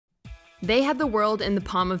They had the world in the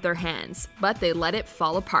palm of their hands, but they let it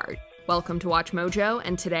fall apart. Welcome to Watch Mojo,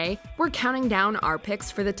 and today, we're counting down our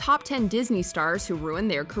picks for the top 10 Disney stars who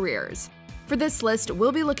ruined their careers. For this list,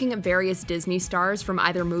 we'll be looking at various Disney stars from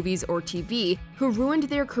either movies or TV who ruined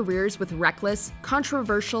their careers with reckless,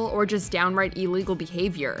 controversial, or just downright illegal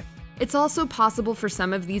behavior. It's also possible for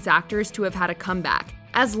some of these actors to have had a comeback.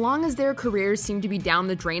 As long as their careers seem to be down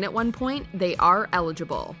the drain at one point, they are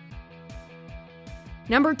eligible.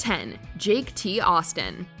 Number 10. Jake T.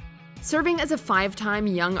 Austin. Serving as a 5-time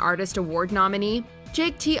Young Artist Award nominee,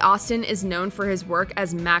 Jake T. Austin is known for his work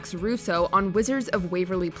as Max Russo on Wizards of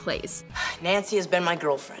Waverly Place. Nancy has been my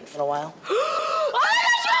girlfriend for a while.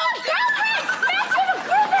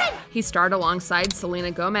 He starred alongside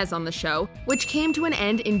Selena Gomez on the show, which came to an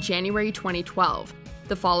end in January 2012.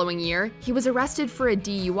 The following year, he was arrested for a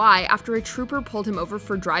DUI after a trooper pulled him over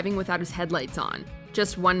for driving without his headlights on.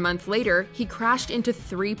 Just 1 month later, he crashed into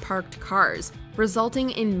 3 parked cars,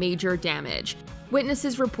 resulting in major damage.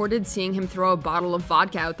 Witnesses reported seeing him throw a bottle of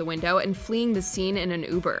vodka out the window and fleeing the scene in an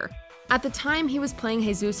Uber. At the time, he was playing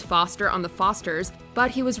Jesus Foster on The Fosters,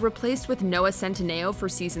 but he was replaced with Noah Centineo for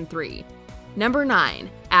Season 3. Number 9.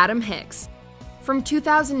 Adam Hicks. From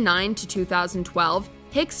 2009 to 2012,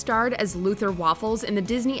 Hicks starred as Luther Waffles in the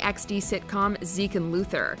Disney XD sitcom Zeke and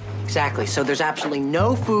Luther. Exactly, so there's absolutely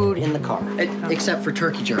no food in the car. Except for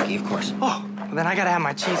turkey jerky, of course. Oh, well then I gotta have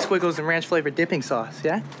my cheese squiggles and ranch-flavored dipping sauce,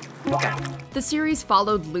 yeah? Okay. The series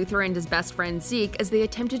followed Luther and his best friend Zeke as they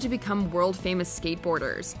attempted to become world-famous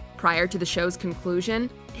skateboarders. Prior to the show's conclusion,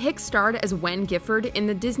 Hicks starred as Wen Gifford in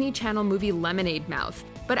the Disney Channel movie Lemonade Mouth.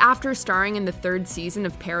 But after starring in the 3rd season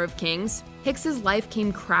of Pair of Kings, Hicks's life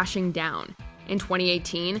came crashing down. In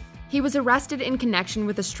 2018, he was arrested in connection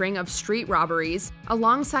with a string of street robberies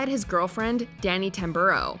alongside his girlfriend, Danny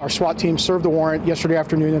Tamburo. Our SWAT team served the warrant yesterday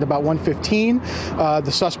afternoon at about 1:15.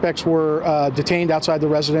 The suspects were detained outside the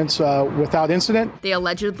residence without incident. They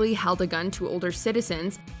allegedly held a gun to older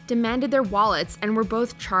citizens, demanded their wallets, and were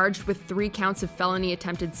both charged with 3 counts of felony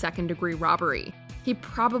attempted second-degree robbery. He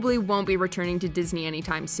probably won't be returning to Disney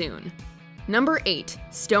anytime soon. Number 8.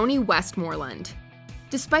 Stoney Westmoreland.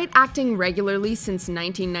 Despite acting regularly since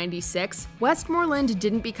 1996, Westmoreland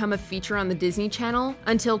didn't become a feature on the Disney Channel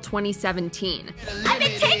until 2017. I've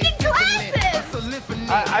been taking classes!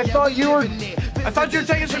 I thought you were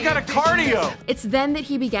taking some kind of cardio. It's then that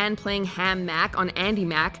he began playing Ham Mac on Andy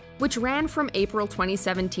Mac, which ran from April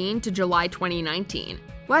 2017 to July 2019.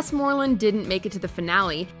 Westmoreland didn't make it to the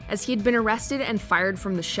finale, as he'd been arrested and fired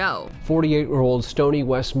from the show. 48-year-old Stoney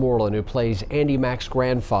Westmoreland, who plays Andy Mac's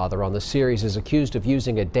grandfather on the series, is accused of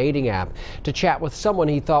using a dating app to chat with someone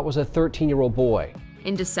he thought was a 13-year-old boy.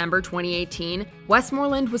 In December 2018,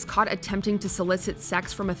 Westmoreland was caught attempting to solicit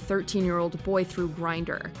sex from a 13-year-old boy through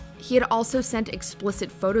Grindr. He had also sent explicit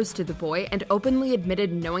photos to the boy and openly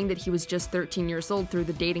admitted knowing that he was just 13 years old through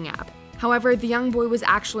the dating app. However, the young boy was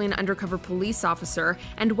actually an undercover police officer,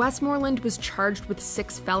 and Westmoreland was charged with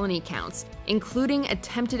 6 felony counts, including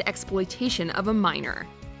attempted exploitation of a minor.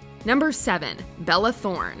 Number 7. Bella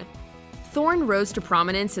Thorne. Thorne rose to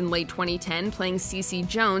prominence in late 2010 playing Cece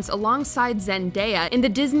Jones alongside Zendaya in the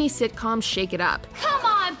Disney sitcom Shake It Up. Come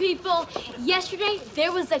on, people! Yesterday,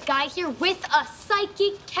 there was a guy here with a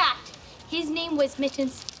psychic cat. His name was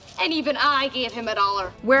Mittens, and even I gave him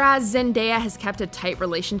 $1. Whereas Zendaya has kept a tight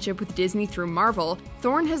relationship with Disney through Marvel,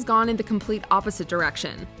 Thorne has gone in the complete opposite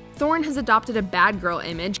direction. Thorne has adopted a bad girl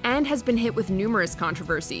image and has been hit with numerous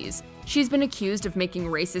controversies. She's been accused of making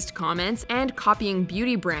racist comments and copying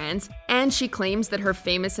beauty brands, and she claims that her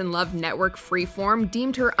famous and loved network Freeform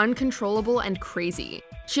deemed her uncontrollable and crazy.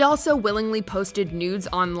 She also willingly posted nudes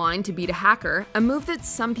online to beat a hacker, a move that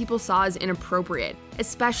some people saw as inappropriate,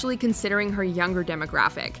 especially considering her younger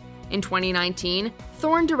demographic. In 2019,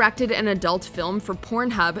 Thorne directed an adult film for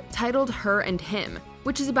Pornhub titled Her and Him,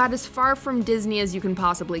 which is about as far from Disney as you can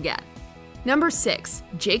possibly get. Number 6.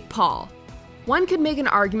 Jake Paul. One could make an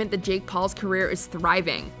argument that Jake Paul's career is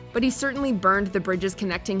thriving, but he certainly burned the bridges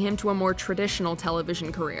connecting him to a more traditional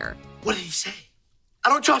television career. What did he say? I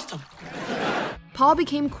don't trust him. Paul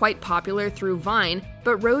became quite popular through Vine,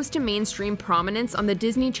 but rose to mainstream prominence on the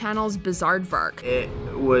Disney Channel's Bizaardvark. It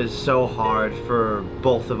was so hard for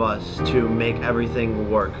both of us to make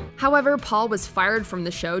everything work. However, Paul was fired from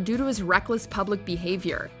the show due to his reckless public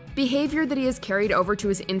behavior that he has carried over to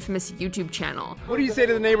his infamous YouTube channel. What do you say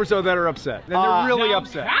to the neighbors though that are upset? Then they're really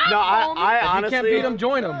upset. No, I honestly... If you can't beat them,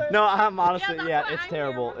 join them. No, I'm honestly, yeah, it's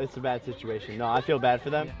terrible. It's a bad situation. No, I feel bad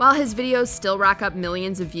for them. While his videos still rack up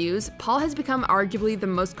millions of views, Paul has become arguably the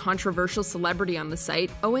most controversial celebrity on the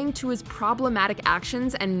site owing to his problematic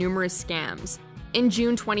actions and numerous scams. In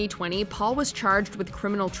June 2020, Paul was charged with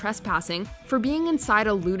criminal trespassing for being inside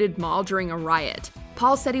a looted mall during a riot.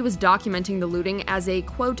 Paul said he was documenting the looting as a,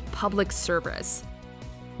 quote, public service.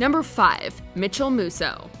 Number 5. Mitchell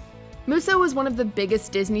Musso. Musso was one of the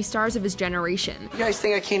biggest Disney stars of his generation. You guys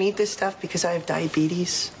think I can't eat this stuff because I have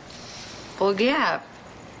diabetes? Well, yeah.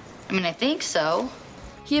 I mean, I think so.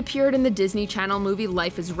 He appeared in the Disney Channel movie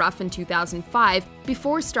Life is Rough in 2005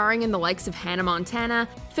 before starring in the likes of Hannah Montana,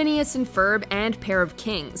 Phineas and Ferb, and Pair of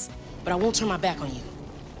Kings. But I won't turn my back on you.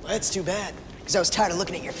 Well, that's too bad, because I was tired of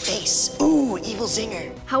looking at your face. Ooh, evil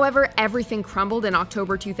zinger. However, everything crumbled in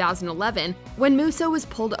October 2011 when Musso was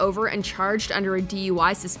pulled over and charged under a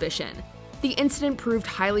DUI suspicion. The incident proved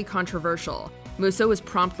highly controversial. Musso was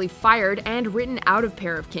promptly fired and written out of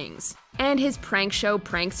Pair of Kings, and his prank show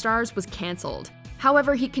Prank Stars was cancelled.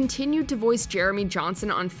 However, he continued to voice Jeremy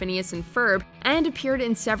Johnson on Phineas and Ferb and appeared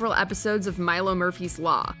in several episodes of Milo Murphy's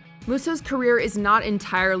Law. Musso's career is not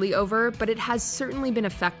entirely over, but it has certainly been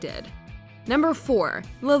affected. Number 4.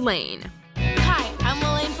 Lalaine. Hi, I'm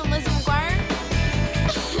Lalaine from Lizzie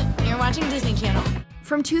McGuire. You're watching Disney Channel.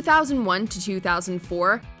 From 2001 to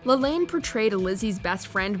 2004, Lalaine portrayed Lizzie's best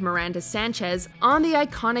friend Miranda Sanchez on the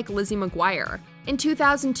iconic Lizzie McGuire. In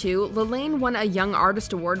 2002, Lalaine won a Young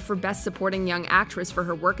Artist Award for Best Supporting Young Actress for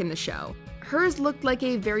her work in the show. Hers looked like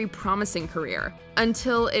a very promising career,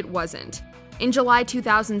 until it wasn't. In July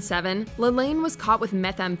 2007, Lalaine was caught with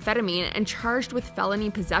methamphetamine and charged with felony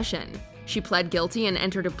possession. She pled guilty and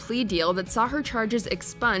entered a plea deal that saw her charges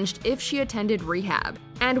expunged if she attended rehab.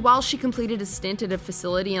 And while she completed a stint at a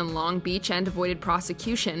facility in Long Beach and avoided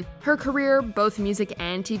prosecution, her career, both music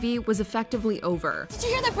and TV, was effectively over. Did you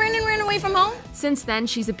hear that Brandon ran away from home? Since then,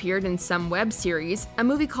 she's appeared in some web series, a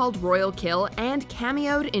movie called Royal Kill, and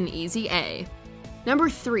cameoed in Easy A. Number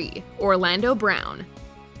 3. Orlando Brown.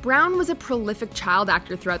 Brown was a prolific child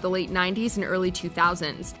actor throughout the late 90s and early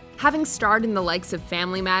 2000s, having starred in the likes of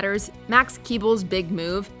Family Matters, Max Keeble's Big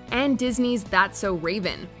Move, and Disney's That's So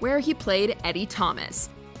Raven, where he played Eddie Thomas.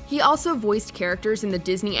 He also voiced characters in the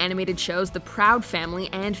Disney animated shows The Proud Family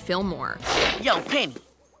and Fillmore. Yo, Penny,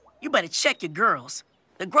 you better check your girls.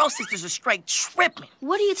 The Gross sisters are straight tripping.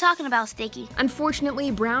 What are you talking about, Sticky?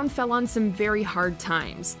 Unfortunately, Brown fell on some very hard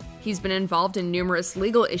times. He's been involved in numerous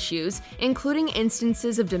legal issues, including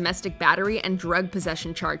instances of domestic battery and drug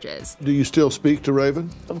possession charges. Do you still speak to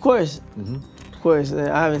Raven? Of course. Of course.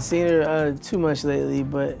 I haven't seen her too much lately,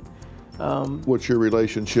 but... What's your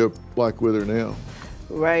relationship like with her now?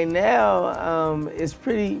 Right now, it's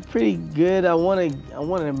pretty good. I wanted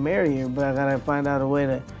to marry her, but I gotta find out a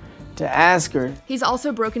way to ask her. He's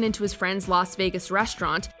also broken into his friend's Las Vegas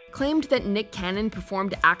restaurant, claimed that Nick Cannon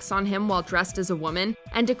performed acts on him while dressed as a woman,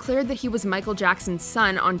 and declared that he was Michael Jackson's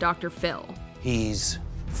son on Dr. Phil. He's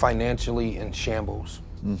financially in shambles.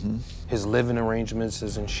 His living arrangements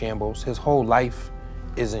is in shambles. His whole life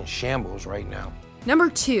is in shambles right now. Number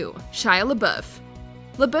 2. Shia LaBeouf.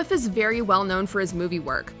 LaBeouf is very well known for his movie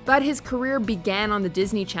work, but his career began on the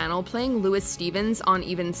Disney Channel playing Louis Stevens on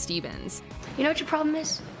Even Stevens. You know what your problem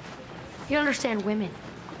is? You don't understand women.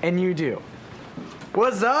 And you do.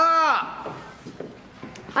 What's up?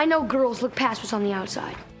 I know girls look past what's on the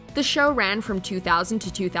outside. The show ran from 2000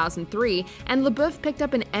 to 2003, and LaBeouf picked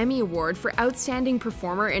up an Emmy Award for Outstanding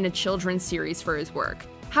Performer in a Children's Series for his work.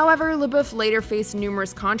 However, LaBeouf later faced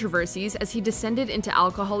numerous controversies as he descended into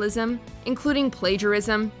alcoholism, including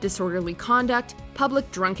plagiarism, disorderly conduct, public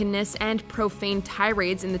drunkenness, and profane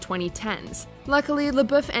tirades in the 2010s. Luckily,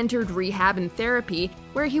 LaBeouf entered rehab and therapy,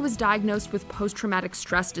 where he was diagnosed with post-traumatic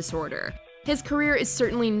stress disorder. His career is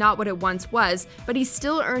certainly not what it once was, but he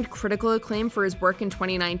still earned critical acclaim for his work in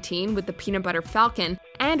 2019 with The Peanut Butter Falcon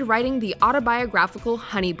and writing the autobiographical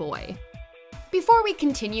Honey Boy. Before we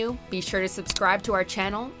continue, be sure to subscribe to our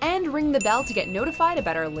channel and ring the bell to get notified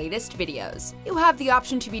about our latest videos. You have the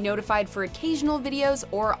option to be notified for occasional videos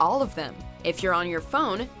or all of them. If you're on your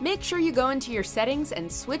phone, make sure you go into your settings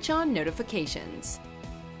and switch on notifications.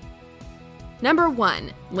 Number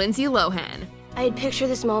 1. Lindsay Lohan. I'd picture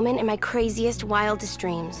this moment in my craziest, wildest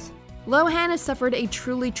dreams. Lohan has suffered a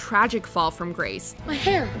truly tragic fall from grace. My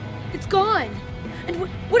hair, it's gone. And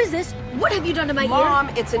what is this? What have you done to my ear? Mom,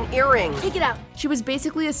 it's an earring. Take it out. She was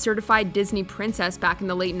basically a certified Disney princess back in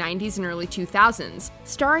the late 90s and early 2000s,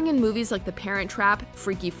 starring in movies like The Parent Trap,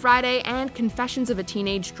 Freaky Friday, and Confessions of a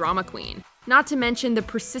Teenage Drama Queen. Not to mention the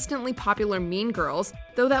persistently popular Mean Girls,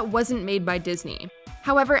 though that wasn't made by Disney.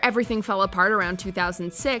 However, everything fell apart around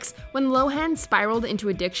 2006 when Lohan spiraled into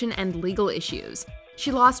addiction and legal issues.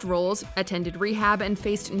 She lost roles, attended rehab, and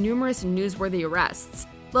faced numerous newsworthy arrests.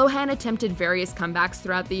 Lohan attempted various comebacks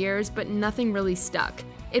throughout the years, but nothing really stuck.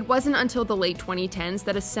 It wasn't until the late 2010s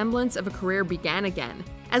that a semblance of a career began again,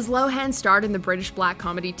 as Lohan starred in the British black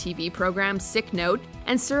comedy TV program Sick Note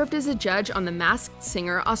and served as a judge on The Masked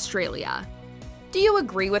Singer Australia. Do you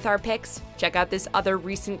agree with our picks? Check out this other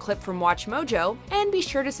recent clip from WatchMojo, and be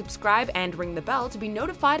sure to subscribe and ring the bell to be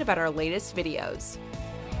notified about our latest videos.